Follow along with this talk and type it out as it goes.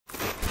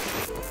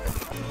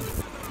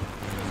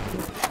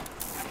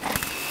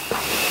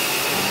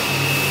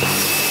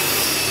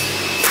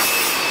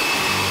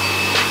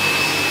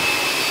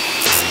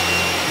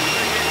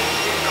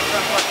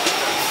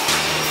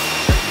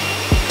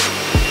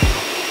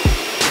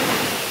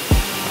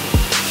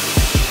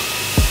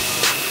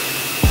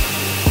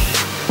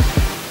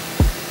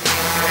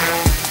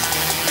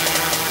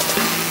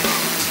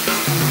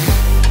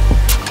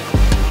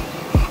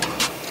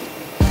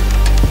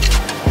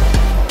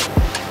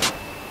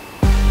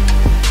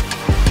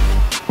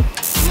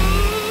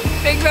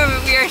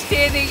We are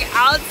standing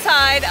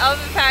outside of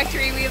the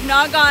factory. We have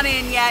not gone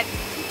in yet.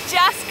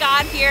 Just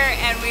got here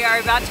and we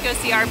are about to go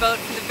see our boat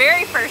for the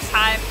very first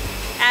time.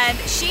 And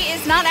she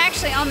is not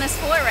actually on this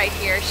floor right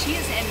here. She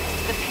is in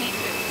the paint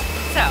booth.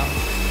 So,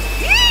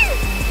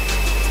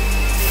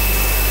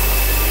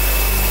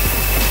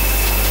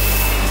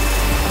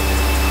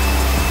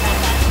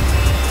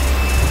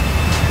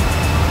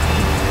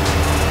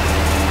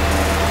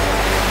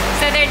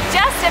 so they're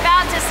just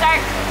about to start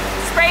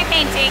spray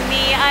painting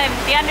the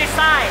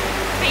underside,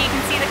 so you can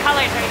see the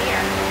colors right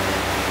here.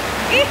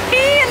 It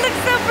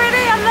looks so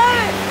pretty, I love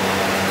it.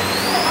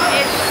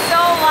 It's so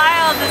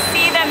wild to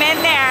see them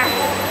in there.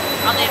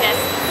 I'll do this,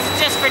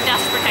 it's just for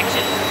dust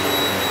protection.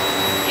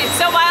 It's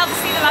so wild to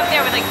see them up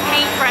there with like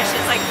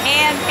paintbrushes, like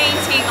hand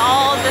painting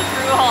all the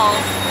through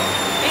holes.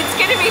 It's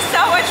gonna be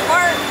so much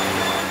work.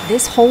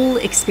 This whole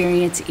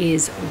experience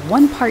is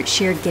one part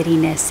shared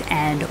giddiness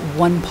and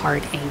one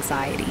part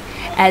anxiety,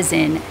 as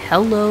in,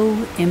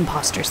 hello,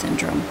 imposter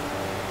syndrome.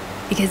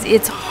 Because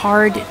it's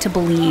hard to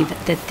believe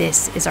that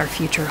this is our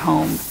future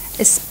home,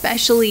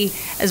 especially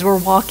as we're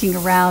walking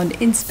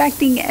around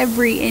inspecting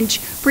every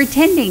inch,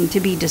 pretending to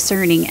be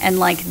discerning and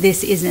like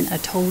this isn't a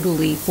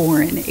totally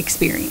foreign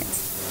experience.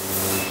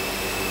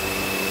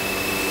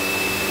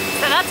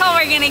 So that's all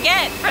we're gonna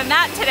get from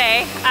that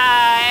today,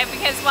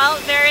 because, well,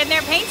 they're in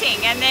there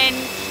painting, and then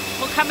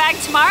we'll come back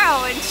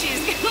tomorrow and she's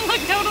gonna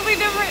look totally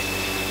different.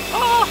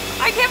 Oh,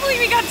 I can't believe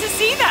we got to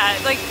see that.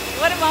 Like,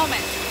 what a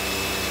moment.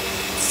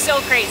 So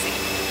crazy.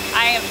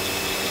 I am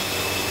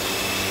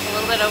a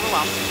little bit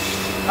overwhelmed.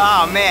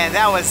 Oh man,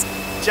 that was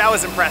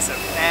impressive.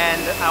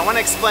 And I want to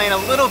explain a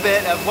little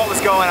bit of what was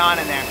going on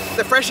in there.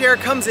 The fresh air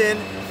comes in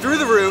through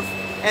the roof,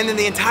 and then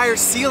the entire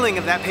ceiling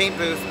of that paint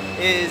booth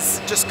is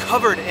just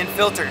covered in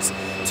filters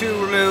to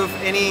remove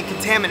any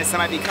contaminants that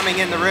might be coming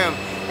in the room.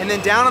 And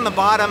then down on the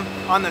bottom,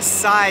 on the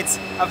sides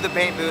of the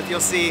paint booth, you'll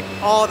see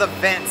all the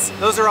vents.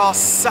 Those are all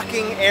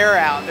sucking air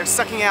out. They're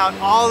sucking out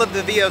all of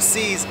the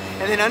VOCs.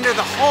 And then under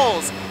the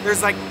holes,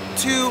 there's like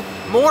 2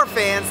 more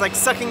fans like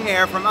sucking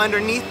air from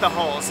underneath the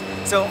holes.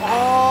 So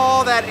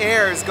all that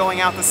air is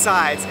going out the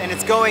sides, and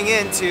it's going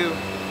into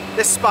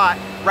this spot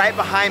right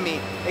behind me.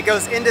 It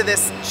goes into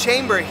this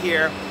chamber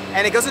here,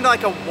 and it goes into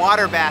like a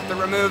water bath that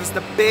removes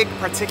the big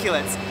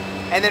particulates.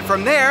 And then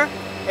from there,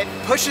 it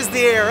pushes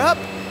the air up,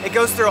 it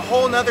goes through a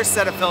whole nother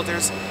set of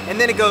filters, and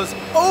then it goes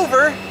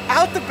over,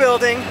 out the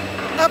building,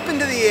 up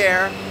into the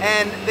air,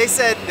 and they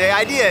said the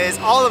idea is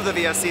all of the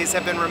VOCs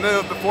have been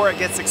removed before it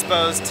gets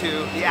exposed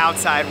to the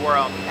outside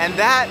world. And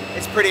that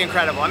is pretty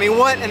incredible. I mean,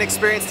 what an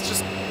experience to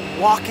just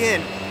walk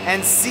in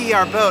and see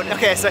our boat.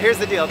 Okay, so here's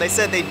the deal. They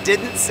said they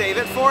didn't save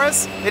it for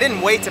us. They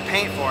didn't wait to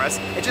paint for us.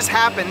 It just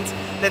happened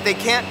that they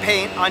can't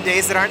paint on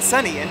days that aren't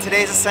sunny, and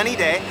today's a sunny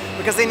day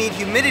because they need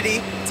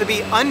humidity to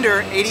be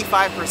under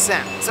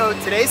 85%. So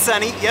today's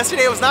sunny,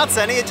 yesterday was not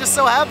sunny. It just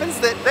so happens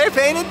that they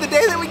painted the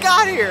day that we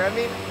got here. I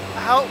mean,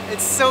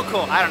 it's so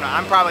cool. I don't know,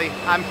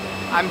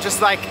 I'm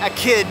just like a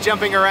kid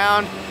jumping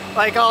around,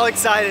 like all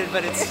excited,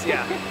 but it's,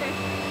 yeah,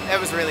 it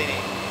was really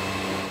neat.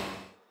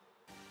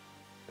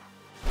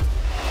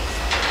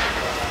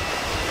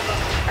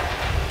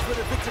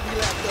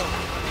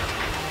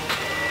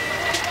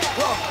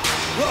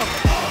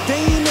 They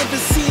ain't never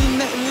seen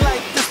nothing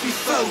like this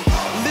before.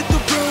 Lit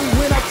the room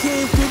when I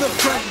came through the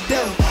front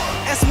door.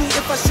 Ask me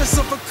if I should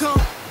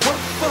overcome, what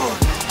for?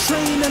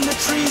 Train in the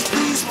trees,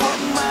 please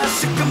pardon my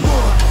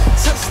sycamore.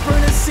 Touch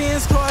burning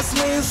sands, cross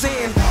lands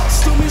and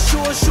stormy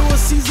shore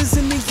seasons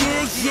in the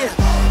year,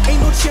 yeah.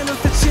 Ain't no channel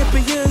for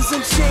champions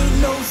and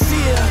chain no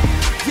fear.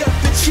 Yep,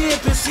 the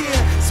champ is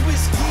here,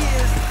 switch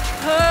gears.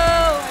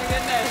 Oh my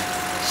goodness.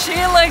 She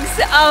looks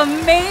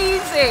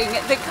amazing.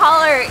 The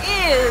color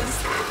is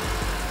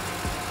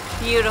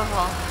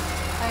beautiful.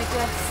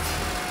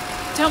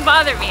 Don't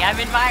bother me, I'm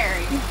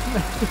admiring.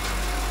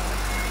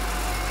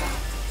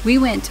 We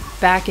went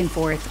back and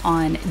forth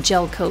on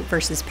gel coat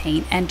versus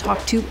paint and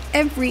talked to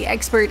every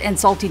expert and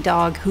salty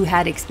dog who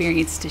had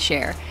experience to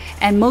share.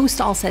 And most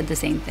all said the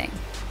same thing.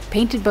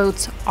 Painted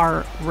boats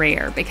are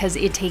rare because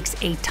it takes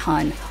a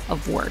ton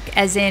of work,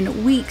 as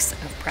in weeks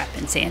of prep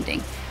and sanding,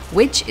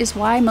 which is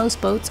why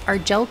most boats are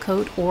gel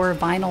coat or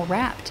vinyl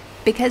wrapped,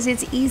 because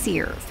it's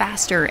easier,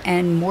 faster,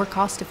 and more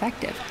cost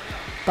effective.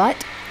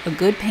 But a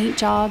good paint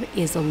job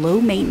is low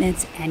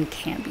maintenance and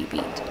can't be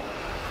beat.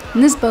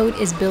 And this boat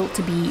is built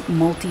to be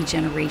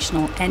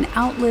multi-generational and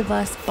outlive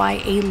us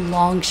by a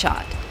long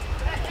shot.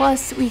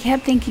 Plus, we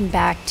kept thinking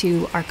back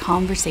to our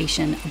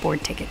conversation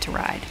aboard Ticket to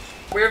Ride.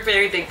 We're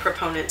very big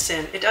proponents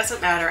in it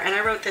doesn't matter, and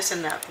I wrote this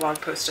in that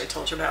blog post I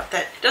told you about,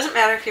 that it doesn't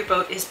matter if your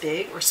boat is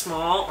big or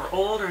small or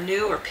old or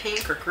new or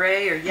pink or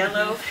gray or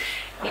yellow.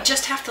 You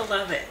just have to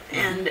love it,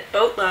 and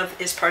boat love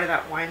is part of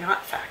that why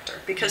not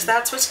factor, because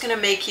that's what's going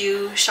to make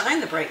you shine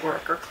the bright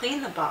work or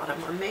clean the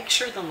bottom or make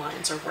sure the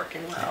lines are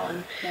working well,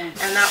 and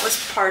that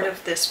was part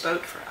of this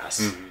boat for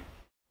us.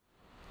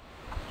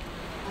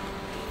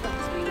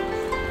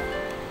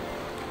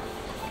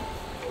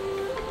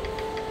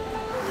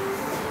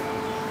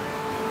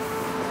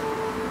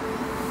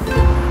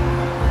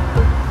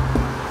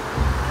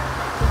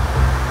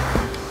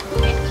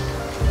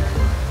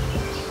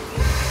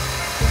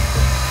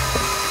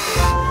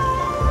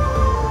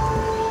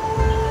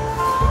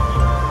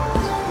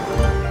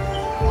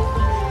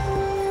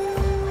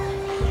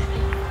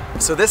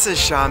 So this is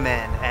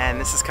Xiamen, and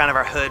this is kind of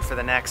our hood for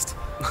the next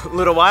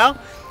little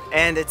while.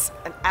 And it's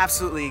an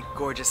absolutely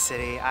gorgeous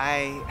city.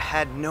 I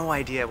had no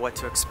idea what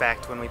to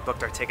expect when we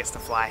booked our tickets to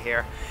fly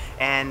here.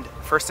 And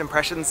first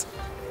impressions,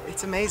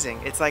 it's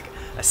amazing. It's like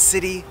a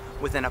city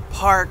within a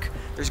park.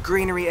 There's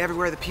greenery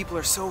everywhere. The people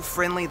are so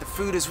friendly. The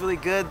food is really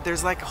good.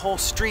 There's like a whole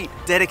street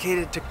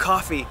dedicated to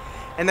coffee.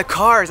 And the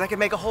cars, I could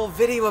make a whole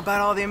video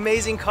about all the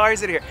amazing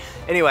cars that are here.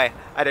 Anyway,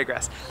 I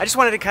digress. I just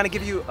wanted to kind of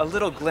give you a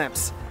little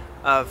glimpse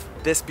of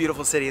this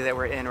beautiful city that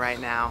we're in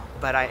right now,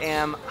 but I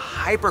am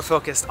hyper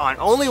focused on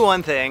only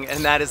one thing,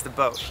 and that is the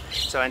boat.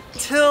 So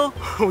until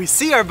we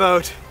see our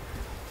boat,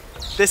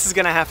 this is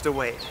gonna have to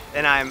wait.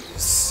 And I'm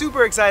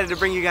super excited to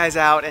bring you guys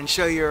out and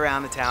show you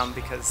around the town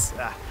because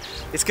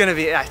it's gonna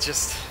be,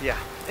 yeah.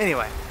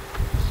 Anyway,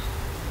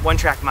 one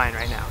track mind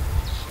right now,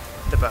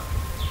 the boat.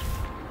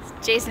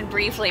 Jason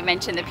briefly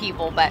mentioned the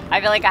people, but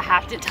I feel like I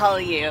have to tell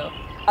you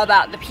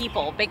about the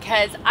people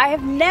because I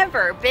have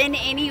never been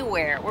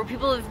anywhere where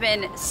people have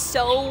been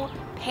so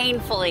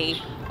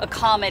painfully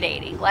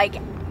accommodating. Like,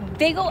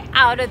 they go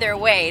out of their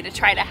way to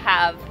try to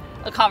have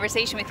a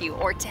conversation with you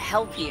or to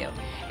help you.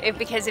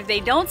 Because if they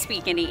don't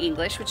speak any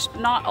English, which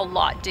not a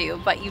lot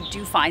do, but you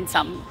do find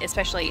some,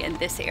 especially in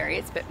this area,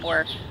 it's a bit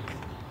more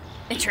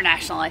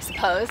international, I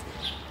suppose.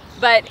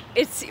 But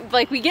it's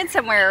like we get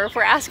somewhere, or if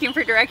we're asking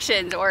for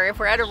directions, or if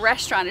we're at a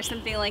restaurant or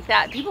something like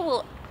that, people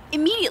will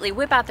immediately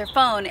whip out their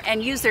phone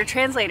and use their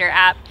translator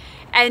app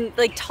and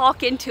like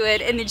talk into it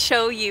and then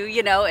show you,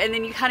 you know, and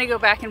then you kind of go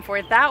back and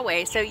forth that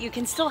way. So you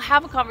can still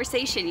have a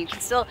conversation, you can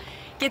still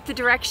get the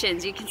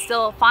directions, you can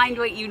still find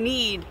what you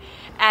need.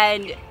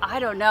 And I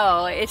don't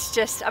know, it's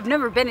just, I've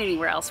never been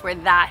anywhere else where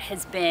that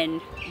has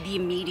been the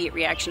immediate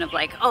reaction of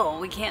like, oh,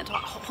 we can't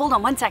talk, hold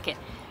on 1 second,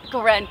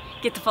 go run,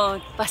 get the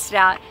phone, bust it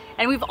out.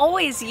 And we've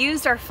always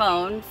used our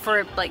phone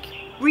for like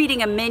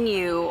reading a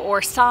menu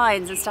or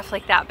signs and stuff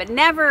like that, but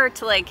never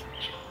to like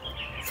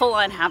full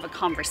on have a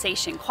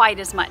conversation quite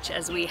as much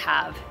as we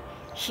have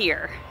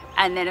here.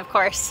 And then of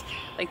course,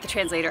 like the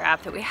translator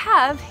app that we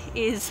have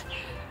is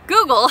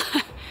Google,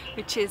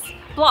 which is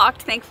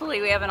blocked. Thankfully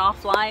we have an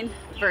offline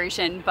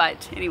version,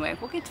 but anyway,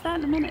 we'll get to that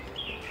in a minute.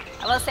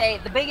 I will say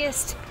the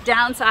biggest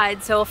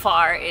downside so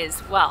far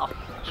is, well,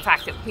 the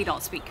fact that we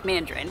don't speak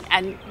Mandarin,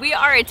 and we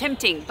are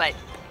attempting, but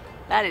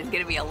that is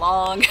going to be a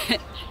long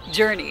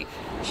journey.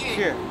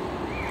 Here.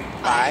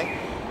 Bye.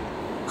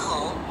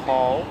 Hole.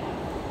 Hole.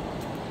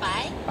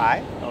 Bye.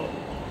 Bye. Oh.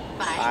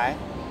 Bye.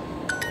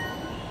 Bye.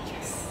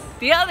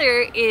 The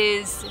other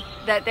is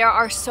that there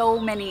are so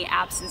many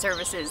apps and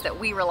services that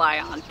we rely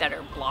on that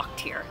are blocked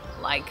here,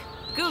 like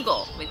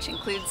Google, which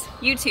includes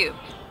YouTube,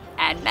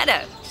 and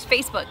Meta, which is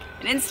Facebook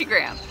and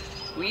Instagram.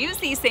 We use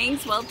these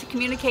things, well, to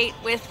communicate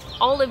with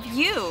all of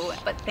you,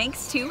 but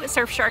thanks to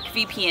Surfshark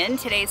VPN,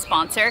 today's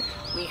sponsor,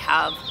 we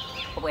have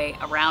a way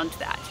around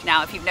that.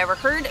 Now, if you've never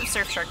heard of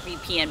Surfshark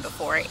VPN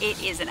before,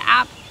 it is an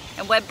app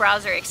and web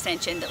browser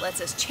extension that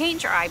lets us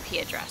change our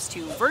IP address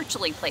to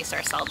virtually place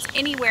ourselves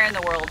anywhere in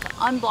the world to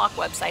unblock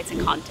websites and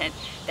content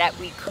that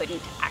we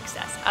couldn't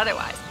access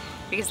otherwise.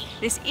 Because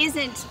this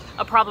isn't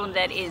a problem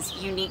that is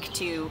unique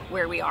to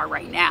where we are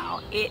right now.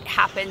 It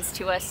happens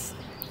to us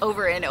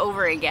over and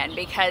over again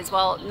because,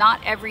 well, not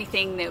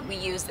everything that we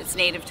use that's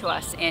native to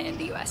us in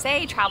the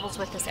USA travels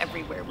with us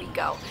everywhere we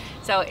go.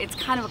 So it's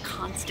kind of a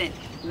constant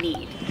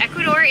need.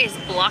 Ecuador is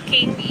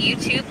blocking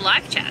YouTube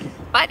live chat.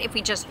 But if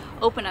we just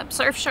open up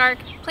Surfshark,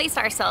 place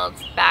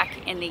ourselves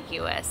back in the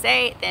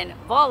USA, then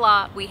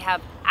voila, we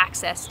have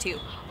access to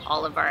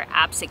all of our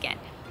apps again.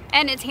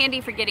 And it's handy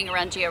for getting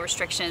around geo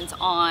restrictions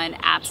on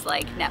apps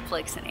like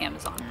Netflix and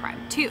Amazon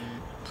Prime too.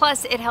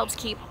 Plus, it helps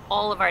keep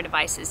all of our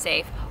devices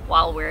safe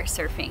while we're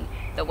surfing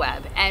the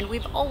web. And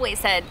we've always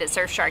said that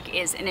Surfshark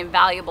is an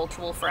invaluable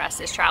tool for us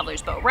as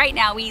travelers, but right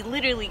now we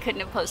literally couldn't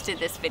have posted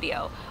this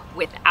video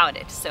without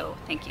it. So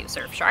thank you,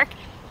 Surfshark.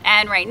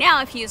 And right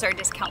now, if you use our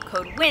discount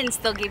code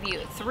Wynns, they'll give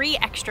you 3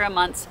 extra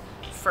months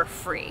for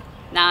free.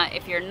 Now,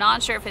 if you're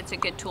not sure if it's a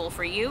good tool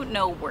for you,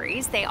 no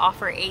worries. They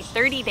offer a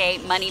 30-day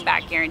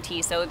money-back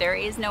guarantee, so there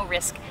is no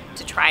risk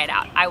to try it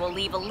out. I will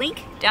leave a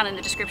link down in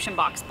the description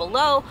box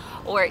below,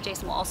 or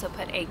Jason will also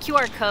put a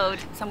QR code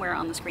somewhere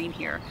on the screen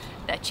here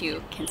that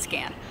you can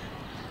scan.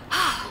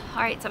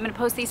 All right, so I'm gonna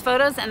post these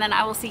photos and then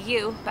I will see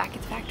you back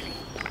at the factory.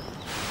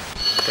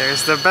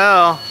 There's the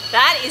bell.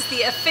 That is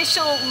the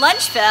official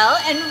lunch bell,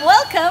 and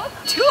welcome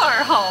to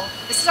our home.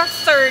 This is our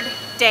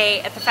 3rd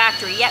day at the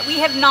factory, yet we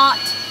have not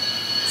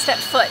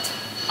stepped foot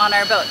on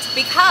our boat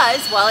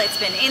because, well, it's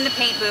been in the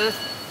paint booth,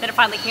 then it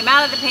finally came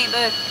out of the paint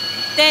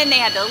booth, then they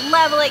had to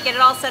level it, get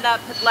it all set up,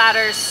 put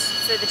ladders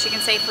so that you can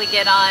safely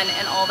get on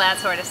and all that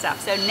sort of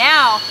stuff. So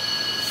now,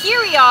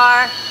 here we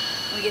are,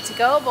 we get to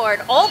go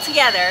aboard all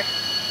together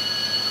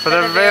for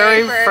the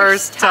very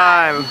first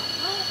time.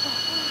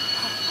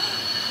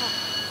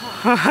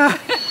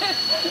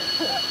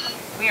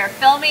 We are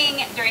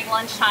filming during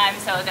lunchtime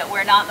so that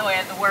we're not in the way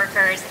of the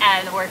workers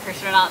and the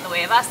workers are not in the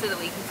way of us, so that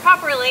we can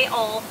properly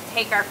all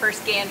take our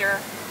first gander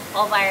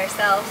all by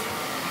ourselves.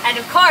 And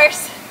of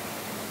course,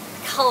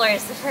 the color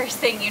is the first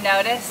thing you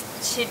notice.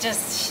 She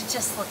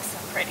just looks so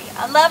pretty.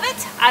 I love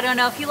it. I don't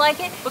know if you like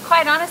it, but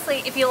quite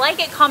honestly, if you like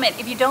it, comment.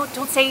 If you don't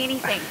say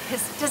anything,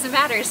 because it doesn't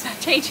matter. It's not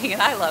changing,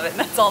 and I love it, and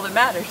that's all that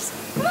matters.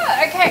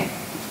 Okay.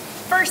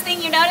 First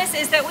thing you notice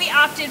is that we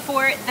opted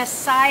for the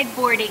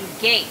sideboarding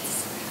gates.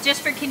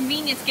 Just for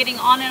convenience getting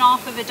on and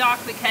off of a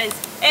dock, because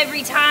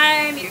every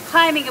time you're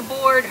climbing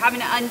aboard, having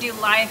to undo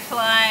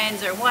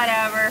lifelines or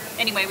whatever.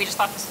 Anyway, we just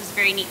thought this was a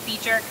very neat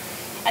feature.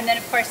 And then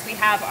of course we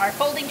have our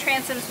folding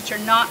transoms, which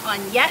are not on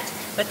yet,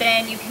 but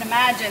then you can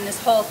imagine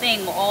this whole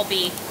thing will all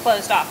be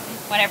closed off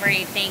whenever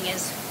everything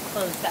is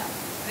closed up.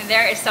 And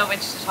there is so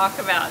much to talk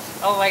about.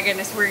 Oh my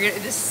goodness, we're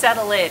gonna just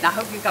settle in. I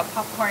hope you've got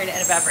popcorn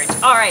and a beverage.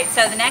 All right,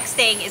 so the next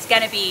thing is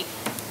gonna be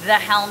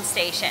the helm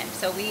station.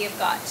 So we have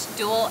got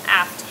dual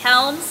aft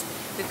helms.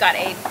 We've got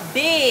a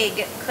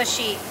big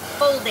cushy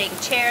folding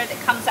chair that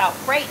comes out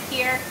right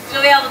here.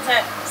 You'll be able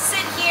to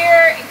sit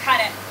here and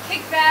kind of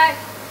kick back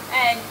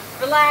and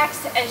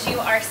relax as you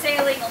are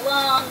sailing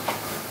along.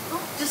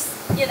 Just,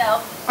 you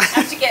know,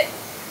 have to get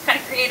kind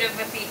of creative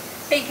with the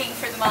thinking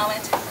for the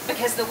moment,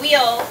 because the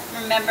wheel,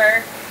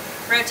 remember,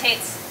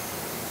 rotates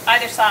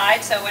either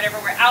side. So whenever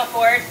we're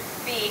outboard,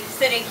 be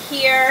sitting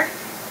here,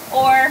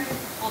 or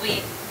we'll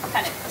be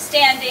kind of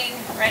standing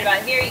right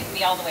about here. You can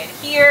be all the way to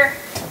here,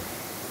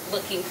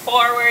 looking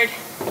forward,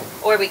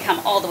 or we come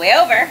all the way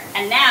over,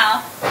 and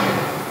now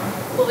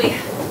we'll be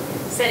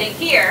sitting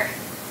here,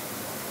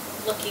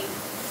 looking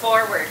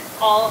forward,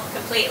 all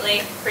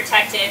completely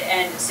protected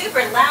and super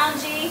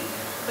loungy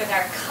with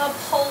our cup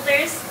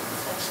holders,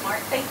 so smart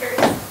thinkers.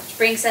 Which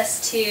brings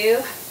us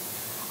to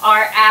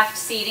our aft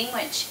seating,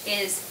 which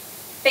is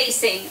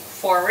facing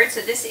forward.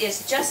 So this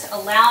is just a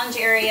lounge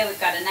area.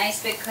 We've got a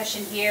nice big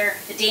cushion here.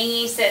 The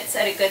dinghy sits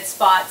at a good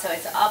spot, so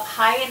it's up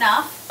high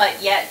enough, but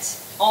yet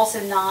also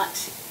not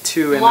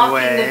too in the blocking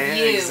way. the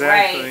view,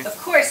 Exactly. right? Of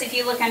course, if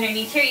you look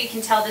underneath here, you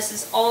can tell this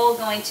is all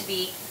going to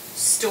be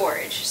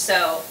storage.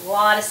 So a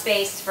lot of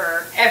space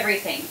for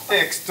everything.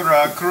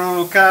 Extra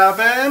crew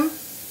cabin.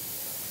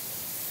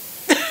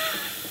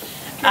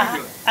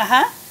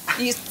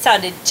 You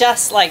sounded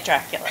just like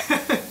Dracula.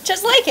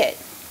 Just like it.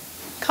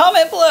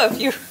 Comment below if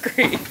you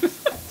agree.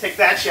 Take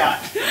that shot.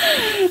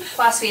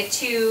 Plus we have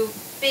two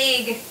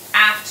big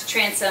aft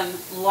transom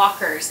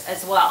lockers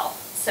as well.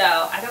 So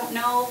I don't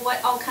know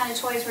what all kind of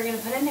toys we're going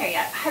to put in there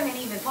yet. I haven't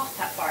even thought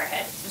that far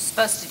ahead. It was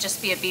supposed to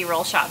just be a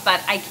B-roll shot,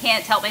 but I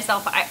can't help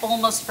myself. I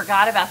almost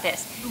forgot about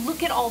this.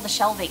 Look at all the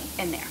shelving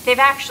in there. They've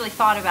actually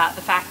thought about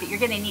the fact that you're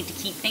going to need to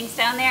keep things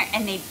down there,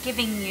 and they've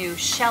given you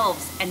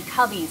shelves and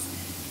cubbies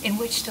in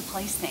which to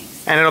place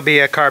things. And it'll be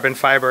a carbon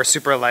fiber,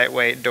 super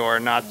lightweight door,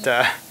 not...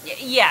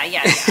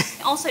 Yeah.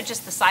 Also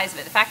just the size of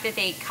it. The fact that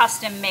they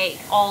custom make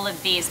all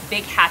of these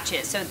big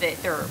hatches so that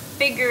they're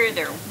bigger,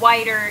 they're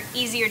wider,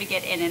 easier to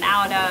get in and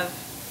out of.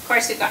 Of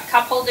course, we've got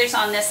cup holders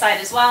on this side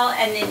as well,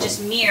 and then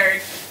just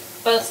mirrored.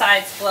 Both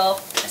sides will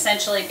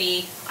essentially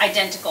be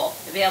identical.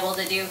 You'll be able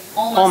to do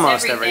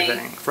almost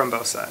everything from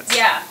both sides.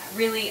 Yeah,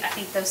 really, I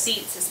think those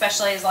seats,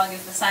 especially as long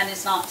as the sun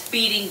is not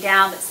beating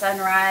down, but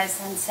sunrise,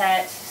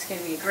 sunset, it's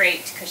going to be a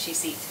great cushy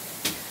seat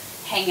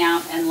to hang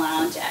out and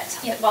lounge at.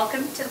 Yeah,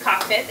 welcome to the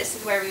cockpit. This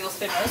is where we will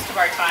spend most of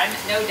our time,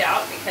 no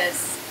doubt,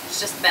 because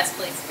it's just the best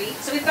place to be.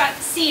 So we've got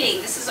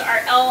seating. This is our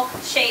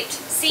L-shaped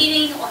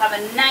seating. We'll have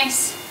a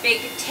nice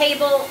big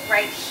table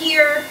right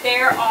here.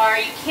 There are,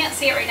 you can't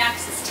see it right now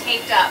because it's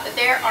taped up, but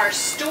there are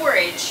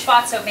storage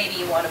spots. So maybe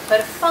you want to put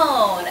a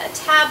phone, a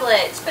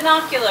tablet,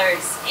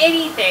 binoculars,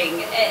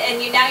 anything. And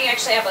now you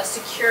actually have a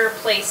secure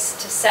place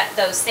to set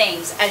those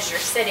things as you're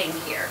sitting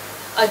here.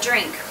 A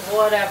drink,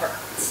 whatever.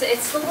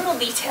 It's the little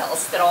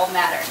details that all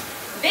matter.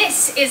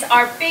 This is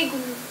our big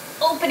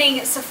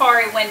opening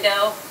safari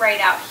window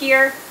right out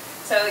here.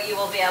 So you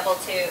will be able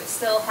to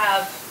still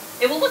have,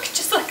 it will look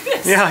just like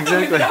this. Yeah,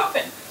 exactly.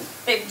 Open.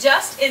 They've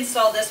just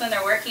installed this one.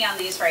 They're working on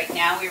these right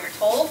now, we were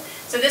told.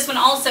 So this one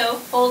also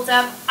folds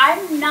up.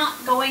 I'm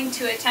not going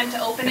to attempt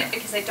to open it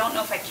because I don't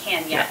know if I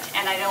can yet. Yeah.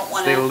 And I don't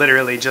want to. They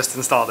literally just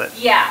installed it.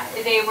 Yeah,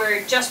 they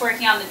were just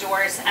working on the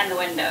doors and the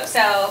window.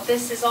 So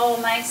this is all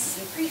nice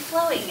and free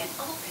flowing and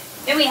open.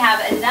 Then we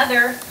have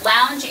another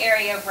lounge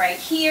area right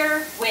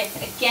here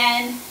with,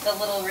 again, the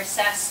little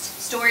recessed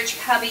storage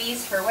cubbies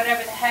for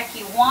whatever the heck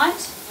you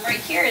want. Right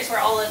here is where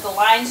all of the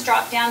lines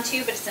drop down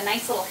to, but it's a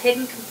nice little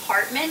hidden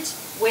compartment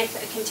with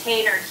a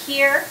container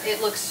here.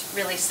 It looks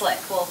really slick.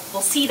 We'll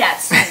see that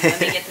soon when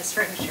we get this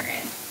furniture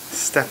in.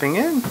 Stepping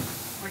in.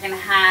 We're gonna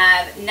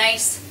have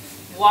nice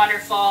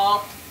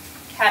waterfall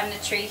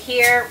cabinetry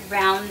here,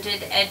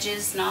 rounded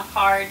edges, not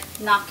hard,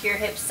 knock your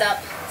hips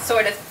up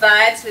sort of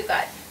vibes. We've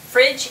got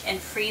fridge and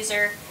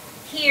freezer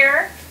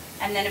here,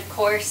 and then of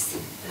course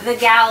the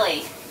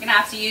galley. You're gonna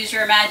have to use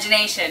your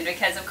imagination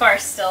because of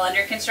course still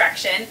under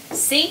construction.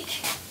 Sink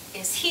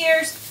is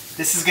here.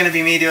 This is going to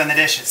be me doing the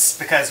dishes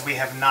because we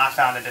have not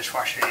found a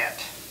dishwasher yet.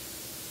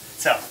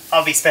 So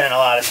I'll be spending a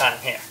lot of time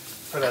here.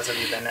 for those of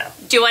you that know.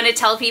 Do you want to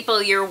tell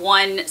people your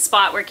one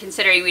spot we're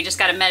considering? We just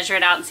got to measure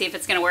it out and see if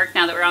it's going to work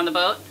now that we're on the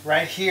boat.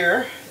 Right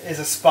here is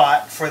a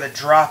spot for the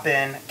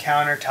drop-in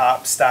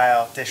countertop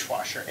style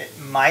dishwasher. It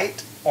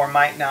might or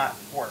might not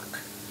work.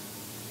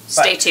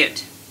 Stay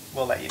tuned.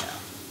 We'll let you know.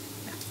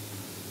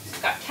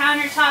 We've got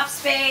countertop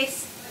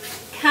space,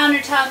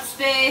 counter.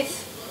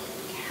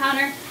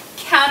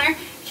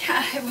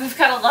 We've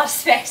got a lot of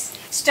space.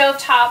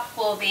 Stovetop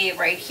will be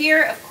right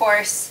here. Of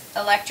course,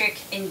 electric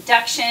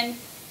induction.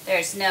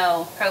 There's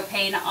no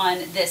propane on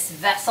this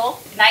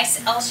vessel.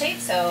 Nice L shape,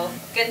 so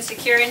good and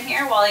secure in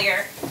here while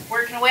you're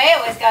working away.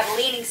 Always got a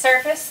leaning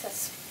surface.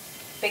 That's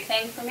a big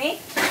thing for me.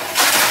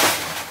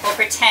 We'll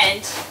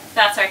pretend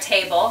that's our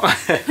table.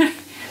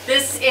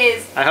 This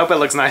is... I hope it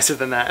looks nicer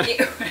than that.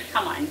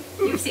 Come on,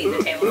 you've seen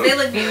the tables. They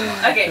look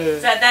beautiful. Okay,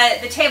 so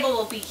the table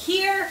will be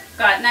here.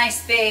 Got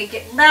nice big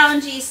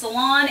loungy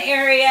salon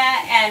area,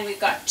 and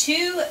we've got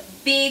two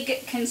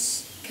big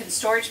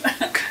storage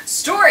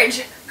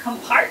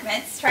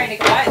compartments. Trying to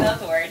combine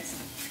those words.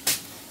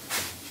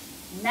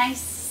 Nice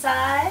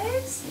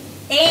size.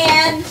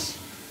 And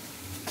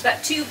we've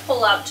got two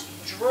pull-out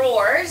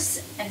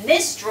drawers, and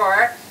this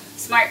drawer,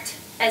 smart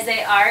as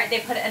they are, they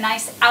put a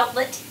nice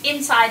outlet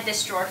inside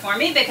this drawer for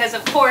me because,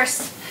 of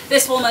course,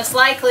 this will most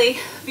likely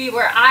be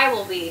where I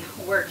will be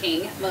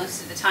working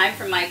most of the time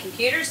from my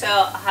computer. So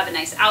I'll have a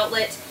nice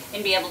outlet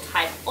and be able to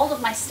hide all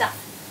of my stuff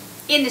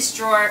in this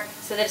drawer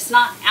so that it's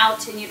not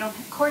out and you don't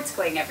have cords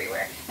going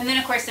everywhere. And then,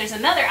 of course, there's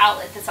another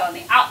outlet that's on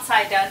the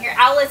outside down here.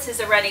 Outlets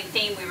is a running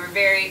theme. We were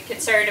very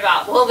concerned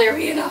about, will there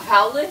be enough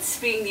outlets,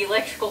 being the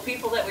electrical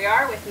people that we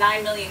are with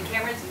 9 million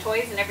cameras and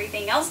toys and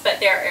everything else, but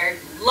there are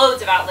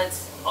loads of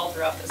outlets all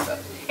throughout this boat,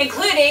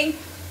 including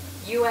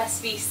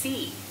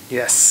USB-C.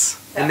 Yes.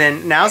 And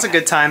then now's a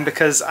good time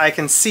because I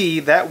can see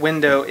that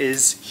window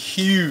is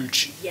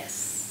huge.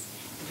 Yes.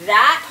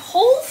 That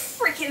whole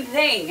freaking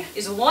thing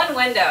is one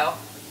window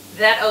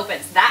that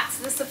opens. That's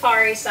the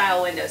Safari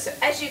style window. So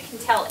as you can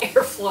tell,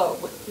 airflow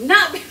would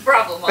not be a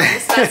problem on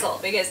this vessel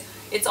because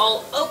it's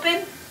all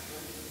open,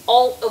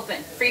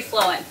 free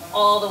flowing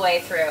all the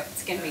way through.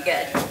 It's gonna be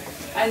good.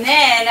 And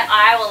then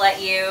I will let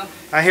you.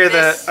 I hear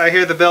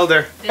the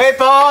builder. Hey,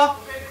 Paul.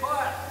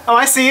 Oh,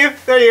 I see you.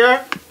 There you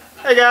are.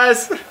 Hey,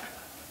 guys.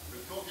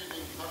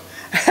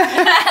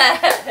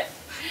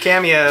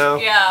 Cameo.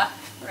 Yeah.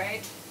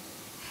 Right.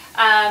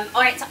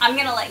 All right. So I'm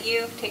gonna let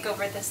you take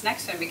over this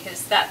next one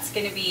because that's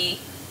gonna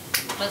be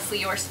mostly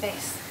your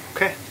space.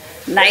 Okay.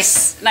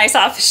 Nice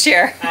office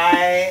chair.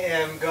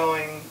 I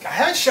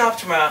haven't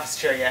shopped for my office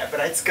chair yet,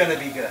 but it's gonna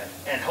be good.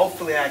 And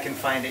hopefully I can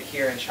find it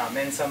here in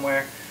Xiamen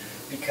somewhere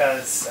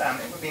because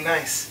it would be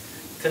nice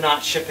to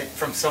not ship it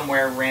from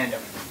somewhere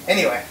random.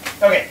 Anyway,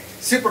 okay,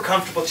 super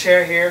comfortable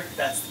chair here.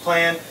 That's the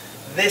plan.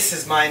 This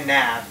is my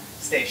nav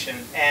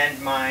station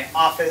and my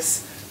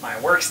office, my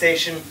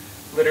workstation,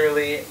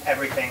 literally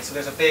everything. So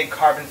there's a big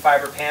carbon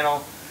fiber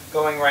panel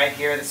going right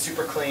here that's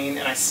super clean,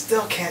 and I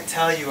still can't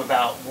tell you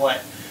about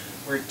what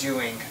we're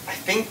doing. I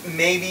think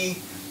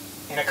maybe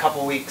in a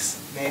couple weeks,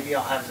 maybe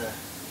I'll have the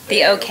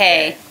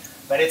okay.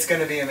 But it's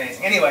going to be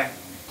amazing. Anyway,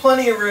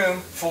 plenty of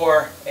room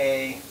for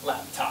a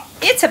laptop.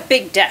 It's a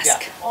big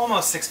desk. Yeah,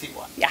 almost 6 feet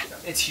wide. Yeah. So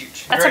it's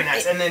huge. That's very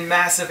nice. And then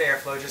massive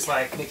airflow, just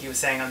like Nikki was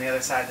saying on the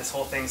other side, this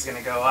whole thing's going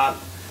to go up.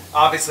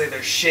 Obviously,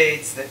 there's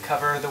shades that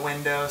cover the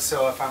window,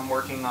 so if I'm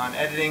working on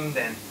editing,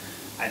 then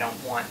I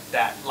don't want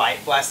that light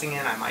blasting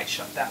in. I might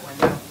shut that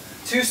window.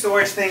 Two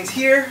storage things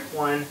here.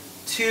 1,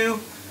 2.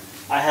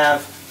 I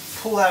have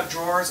pull-out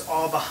drawers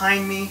all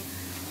behind me.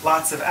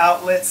 Lots of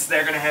outlets.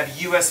 They're going to have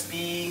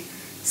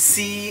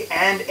USB-C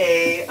and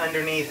A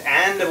underneath,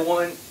 and a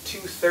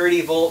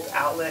 230 volt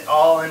outlet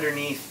all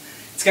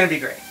underneath. It's going to be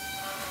great.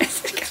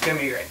 It's going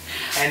to be great.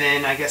 And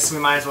then I guess we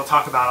might as well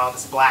talk about all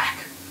this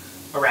black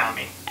around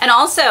me. And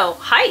also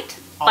height.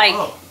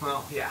 Oh,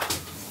 well, yeah.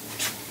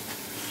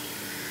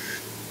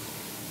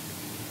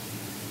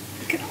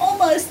 You can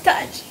almost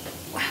touch.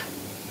 Wow.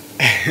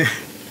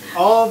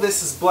 All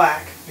this is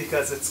black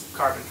because it's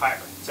carbon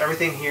fiber. So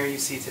everything here you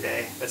see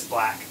today that's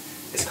black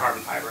is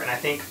carbon fiber. And I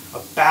think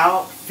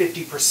about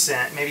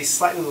 50%, maybe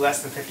slightly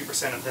less than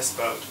 50% of this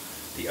boat,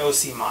 the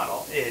OC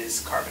model, is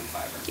carbon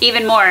fiber.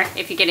 Even more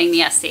if you're getting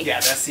the SC.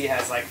 Yeah, the SC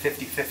has like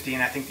 50-50,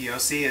 and I think the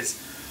OC is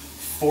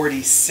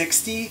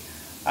 40-60.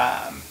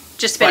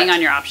 Just depending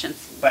on your options.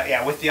 But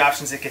yeah, with the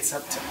options it gets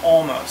up to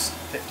almost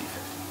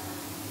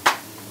 50-50.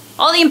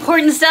 All the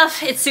important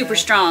stuff, it's super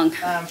strong.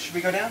 Should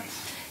we go down?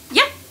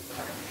 Yeah.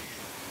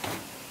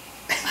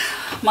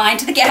 Mind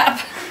the gap.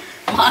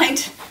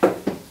 Mind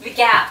the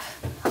gap.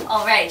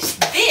 All right,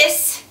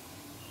 this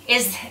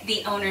is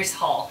the owner's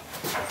hall.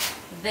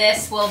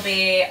 This will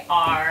be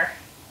our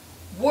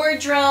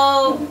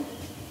wardrobe,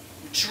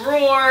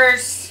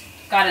 drawers,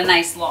 got a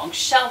nice long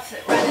shelf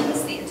that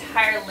runs the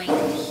entire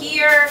length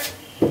here,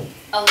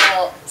 a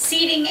little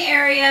seating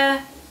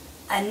area,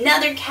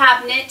 another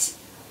cabinet,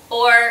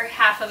 or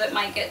half of it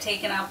might get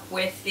taken up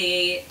with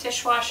the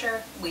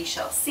dishwasher. We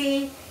shall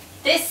see.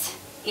 This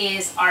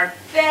is our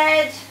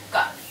bed.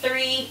 Got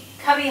 3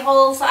 cubby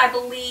holes, I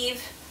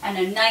believe, and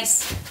a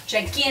nice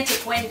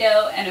gigantic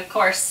window, and of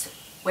course,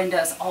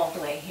 windows all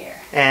the way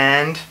here.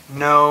 And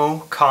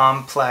no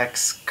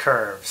complex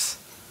curves.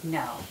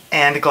 No.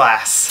 And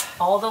glass.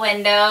 All the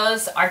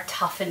windows are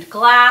toughened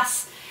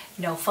glass,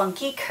 no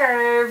funky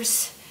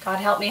curves. God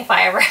help me if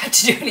I ever have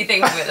to do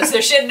anything with this.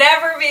 There should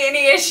never be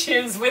any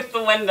issues with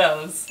the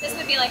windows. This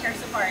would be like our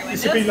safari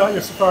windows? This would be like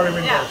your safari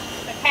windows.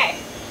 Yeah, okay.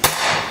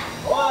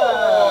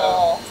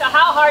 Whoa! So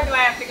how hard do I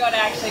have to go to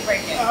actually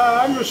break it?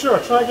 I'm not sure,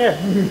 try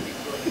again.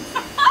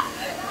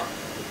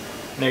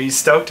 Are you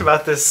stoked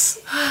about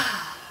this?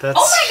 That's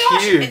oh my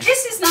gosh, huge.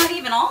 This is not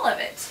even all of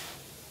it.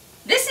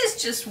 This is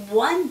just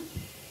one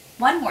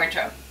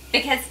wardrobe.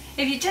 Because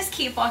if you just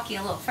keep walking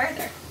a little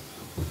further,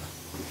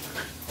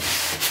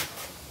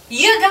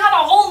 you got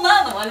a whole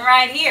nother one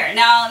right here.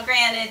 Now,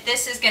 granted,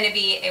 this is going to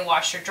be a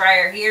washer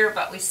dryer here,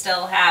 but we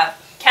still have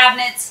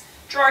cabinets,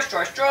 drawers,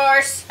 drawers,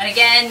 drawers. And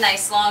again,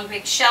 nice long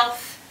big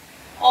shelf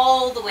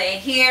all the way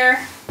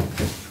here.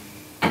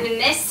 And then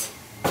this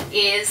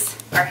is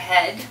our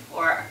head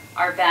or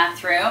our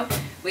bathroom.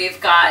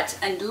 We've got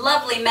a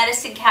lovely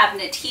medicine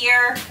cabinet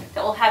here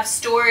that will have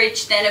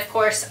storage. Then, of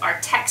course, our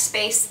tech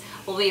space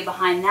will be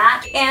behind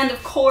that. And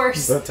of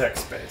course, The tech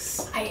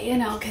space. you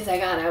know, because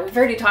we've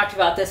already talked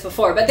about this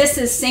before, but this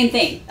is same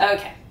thing.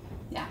 Okay,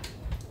 yeah.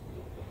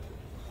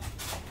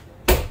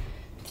 The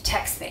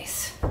tech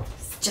space,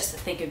 it's just a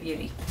thing of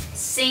beauty.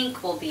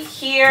 Sink will be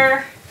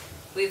here.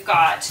 We've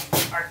got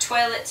our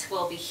toilet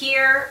will be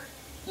here.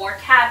 More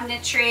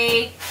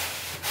cabinetry,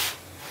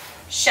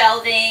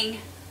 shelving,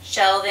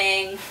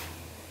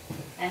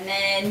 and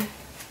then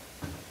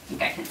I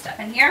think I can step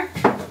in here.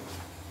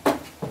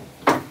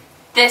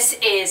 This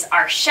is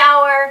our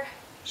shower,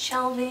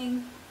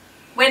 shelving,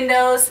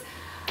 windows,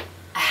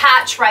 a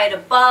hatch right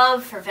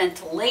above for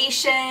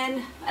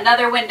ventilation,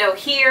 another window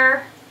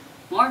here,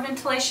 more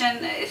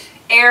ventilation,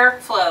 air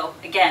flow,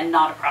 again,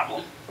 not a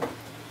problem.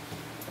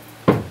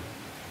 All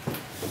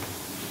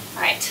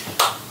right,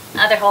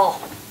 another hole.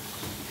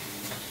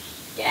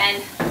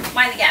 Again,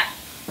 mind the gap.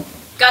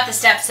 Got the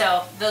steps,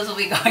 so those will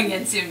be going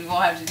in soon. We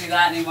won't have to do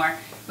that anymore.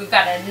 We've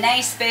got a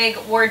nice big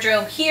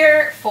wardrobe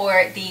here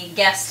for the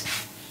guest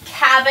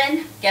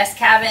cabin. Guest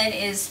cabin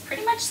is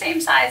pretty much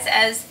same size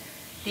as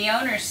the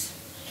owner's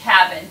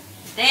cabin.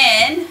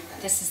 Then,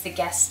 this is the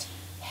guest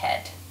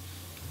head.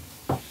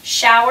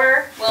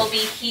 Shower will be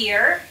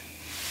here.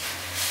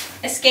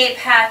 Escape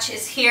hatch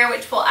is here,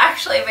 which will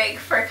actually make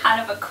for kind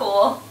of a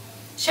cool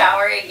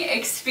showering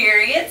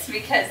experience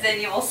because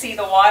then you will see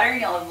the water.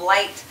 You'll have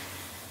light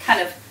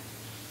kind of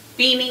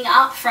beaming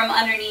up from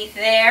underneath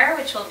there,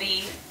 which will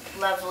be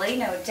lovely,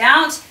 no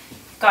doubt.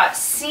 Got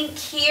sink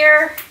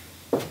here.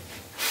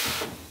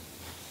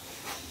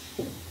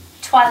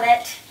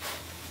 Toilet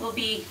will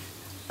be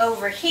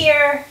over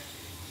here.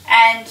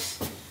 And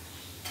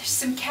there's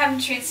some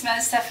cabinetry and some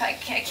other stuff I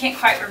can't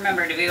quite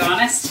remember, to be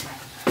honest.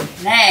 And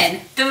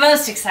then, the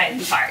most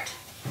exciting part.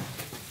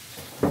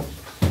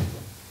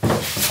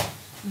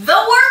 The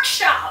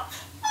workshop!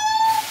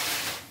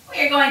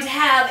 We are going to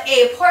have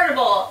a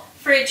portable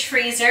fridge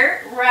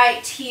freezer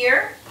right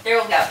here. There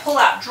will be a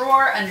pull-out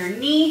drawer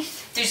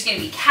underneath. There's going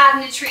to be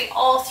cabinetry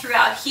all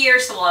throughout here,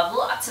 so we'll have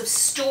lots of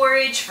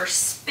storage for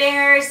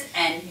spares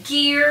and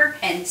gear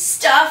and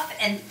stuff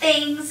and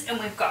things. And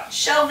we've got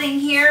shelving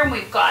here.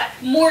 We've got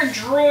more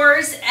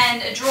drawers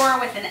and a drawer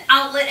with an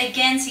outlet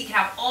again, so you can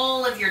have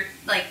all of your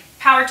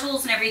power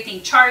tools and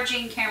everything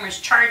charging, cameras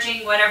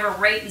charging, whatever,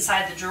 right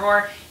inside the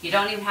drawer. You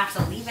don't even have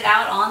to leave it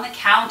out on the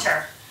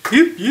counter.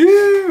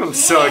 I'm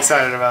so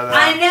excited about that.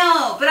 I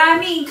know, but I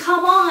mean,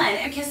 come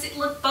on. Because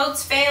look,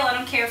 boats fail. I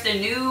don't care if they're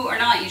new or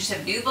not. You just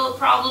have new boat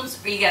problems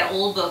or you got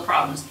old boat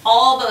problems.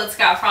 All boats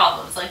got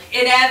problems. Like,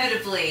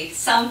 inevitably,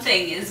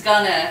 something is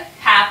gonna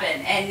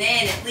happen. And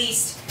then at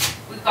least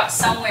we've got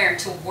somewhere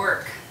to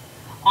work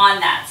on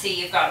that. So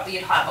you'd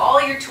have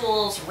all your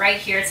tools right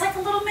here. It's like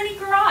a little mini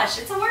garage.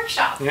 It's a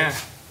workshop. Yeah.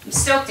 I'm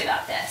stoked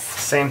about this.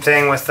 Same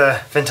thing with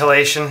the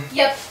ventilation.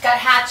 Yep, got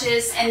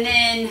hatches, and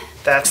then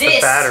that's the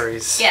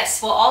batteries.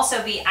 Yes, will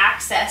also be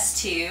access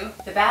to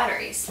the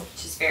batteries,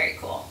 which is very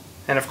cool.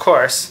 And of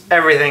course,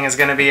 everything is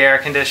going to be air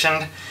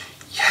conditioned.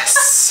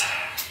 Yes.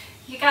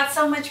 You got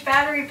so much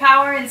battery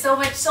power and so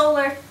much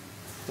solar.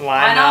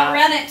 Why not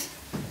run it?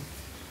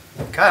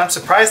 God, I'm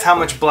surprised how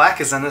much black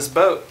is in this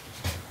boat.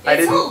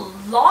 It's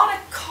a lot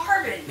of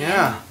carbon.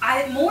 Yeah.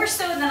 More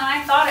so than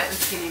I thought it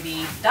was going to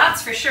be.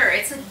 That's for sure.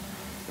 It's like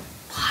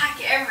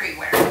black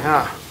everywhere.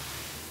 Yeah.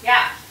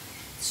 Yeah.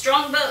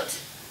 Strong boat.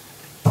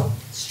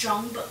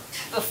 Strong boat.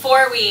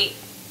 Before we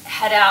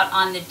head out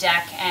on the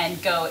deck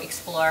and go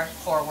explore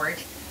forward,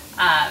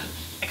 I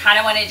kind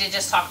of wanted to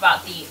just talk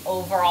about the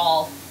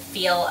overall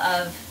feel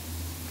of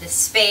the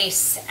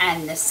space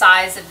and the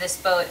size of this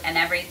boat and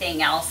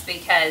everything else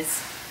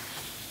because,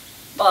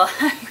 well,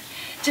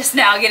 just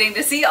now getting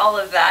to see all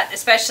of that,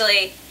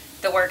 especially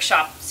the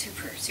workshop,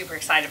 super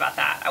excited about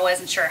that. I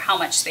wasn't sure how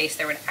much space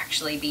there would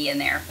actually be in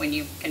there when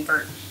you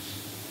convert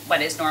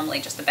what is normally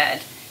just a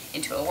bed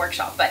into a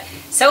workshop. But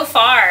so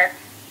far,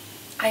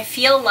 I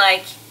feel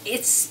like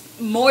it's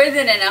more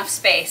than enough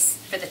space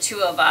for the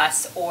two of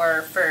us,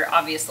 or for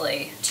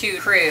obviously two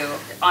crew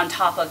on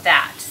top of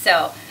that.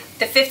 So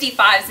the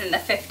 55s and the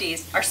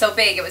 50s are so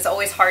big, it was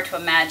always hard to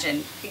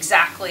imagine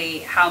exactly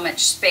how much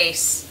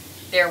space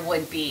there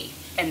would be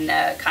in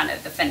the kind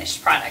of the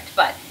finished product.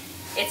 But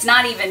it's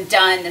not even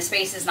done, the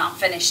space is not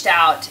finished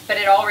out, but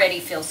it already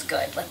feels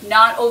good. Like,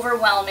 not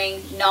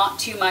overwhelming, not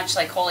too much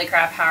like, holy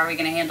crap, how are we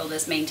gonna handle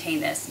this, maintain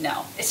this?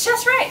 No, it's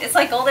just right. It's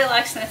like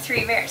Goldilocks and the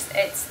Three Bears.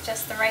 It's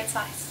just the right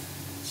size.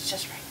 It's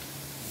just right.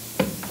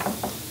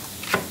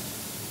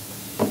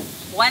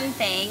 One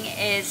thing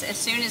is, as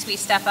soon as we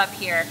step up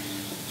here,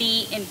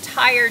 the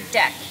entire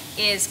deck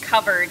is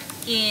covered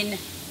in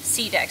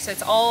sea deck. So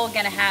it's all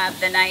gonna have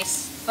the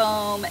nice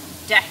foam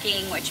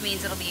decking, which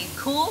means it'll be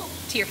cool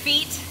to your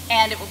feet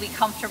and it will be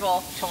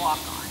comfortable to walk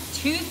on.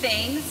 Two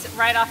things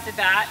right off the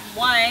bat.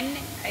 One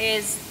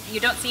is, you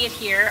don't see it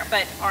here,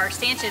 but our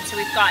stanchions, so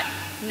we've got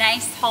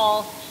nice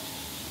tall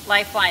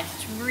lifelines,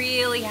 which I'm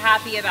really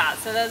happy about.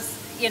 So those,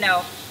 you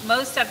know,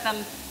 most of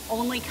them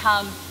only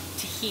come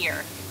to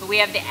here, but we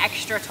have the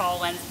extra tall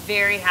ones.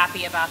 Very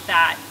happy about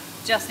that.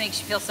 Just makes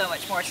you feel so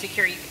much more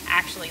secure. You can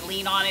actually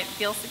lean on it,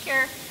 feel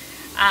secure.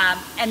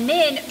 And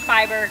then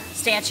fiber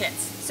stanchions.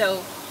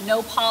 So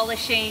no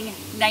polishing,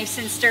 nice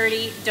and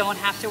sturdy. Don't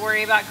have to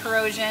worry about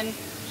corrosion.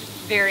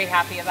 Very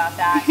happy about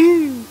that.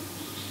 And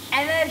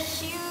that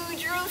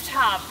huge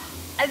rooftop.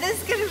 And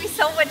there's gonna be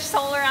so much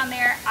solar on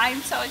there.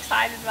 I'm so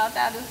excited about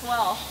that as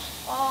well.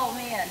 Oh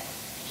man.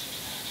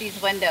 These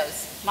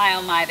windows, my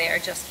oh my, they are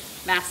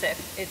just massive.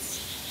 It's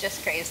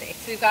just crazy.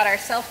 So we've got our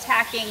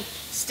self-tacking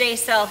stay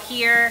cell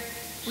here.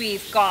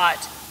 We've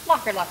got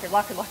locker, lots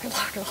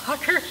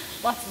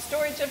of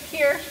storage up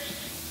here.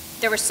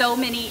 There were so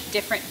many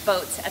different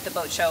boats at the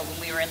boat show when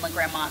we were in La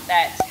Grandmont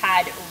that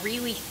had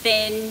really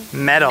thin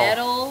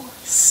metal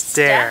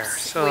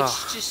steps,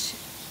 which just,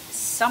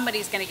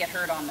 somebody's gonna get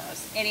hurt on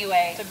those.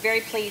 Anyway, so I'm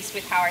very pleased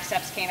with how our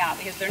steps came out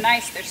because they're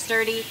nice, they're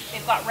sturdy,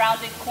 they've got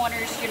rounded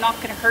corners. You're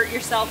not gonna hurt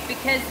yourself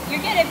because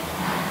you're gonna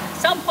at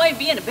some point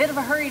be in a bit of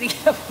a hurry to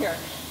get up here.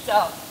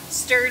 So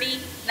sturdy,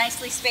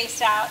 nicely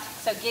spaced out.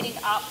 So getting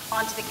up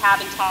onto the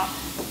cabin top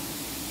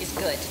is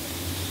good.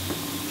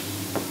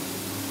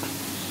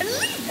 I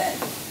believe it.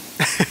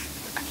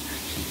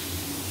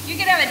 You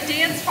can have a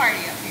dance party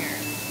up here.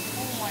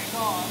 Oh my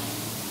god.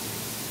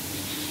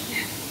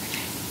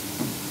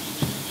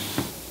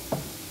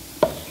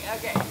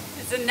 Okay,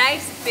 it's a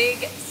nice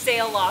big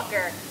sail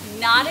locker.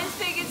 Not as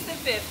big as the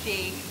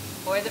 50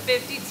 or the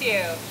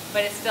 52,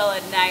 but it's still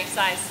a nice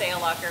size sail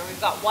locker. We've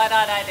got one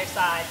on either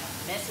side.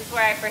 This is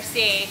where I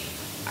foresee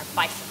our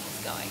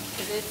bicycles going,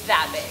 because it's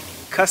that big.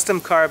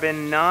 Custom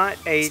carbon, not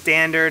a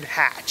standard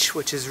hatch,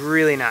 which is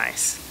really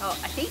nice. Oh,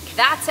 I think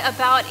that's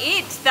about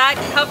it. That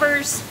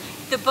covers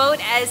the boat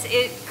as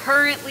it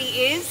currently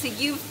is.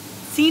 You've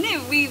seen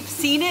it, we've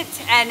seen it,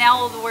 and now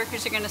all the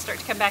workers are gonna start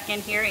to come back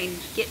in here and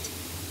get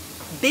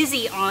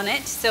busy on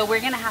it. So we're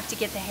gonna have to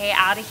get the hay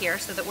out of here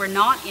so that we're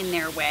not in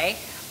their way.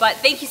 But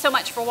thank you so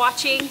much for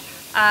watching.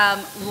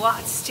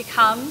 Lots to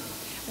come.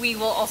 We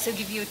will also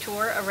give you a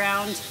tour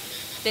around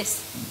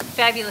this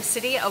fabulous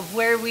city of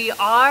where we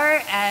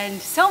are and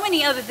so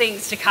many other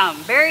things to come.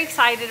 Very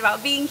excited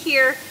about being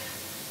here.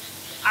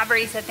 I've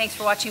already said thanks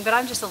for watching, but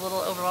I'm just a little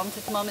overwhelmed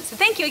at the moment. So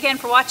thank you again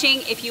for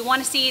watching. If you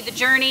want to see the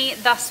journey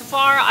thus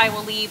far, I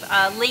will leave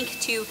a link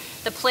to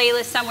the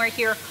playlist somewhere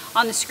here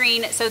on the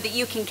screen so that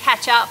you can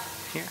catch up.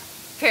 Here.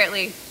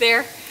 Apparently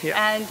there.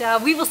 Yeah.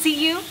 And we will see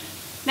you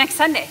next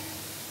Sunday.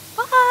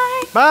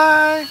 Bye.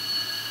 Bye.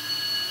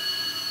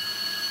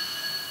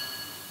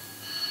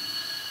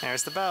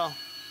 There's the bell.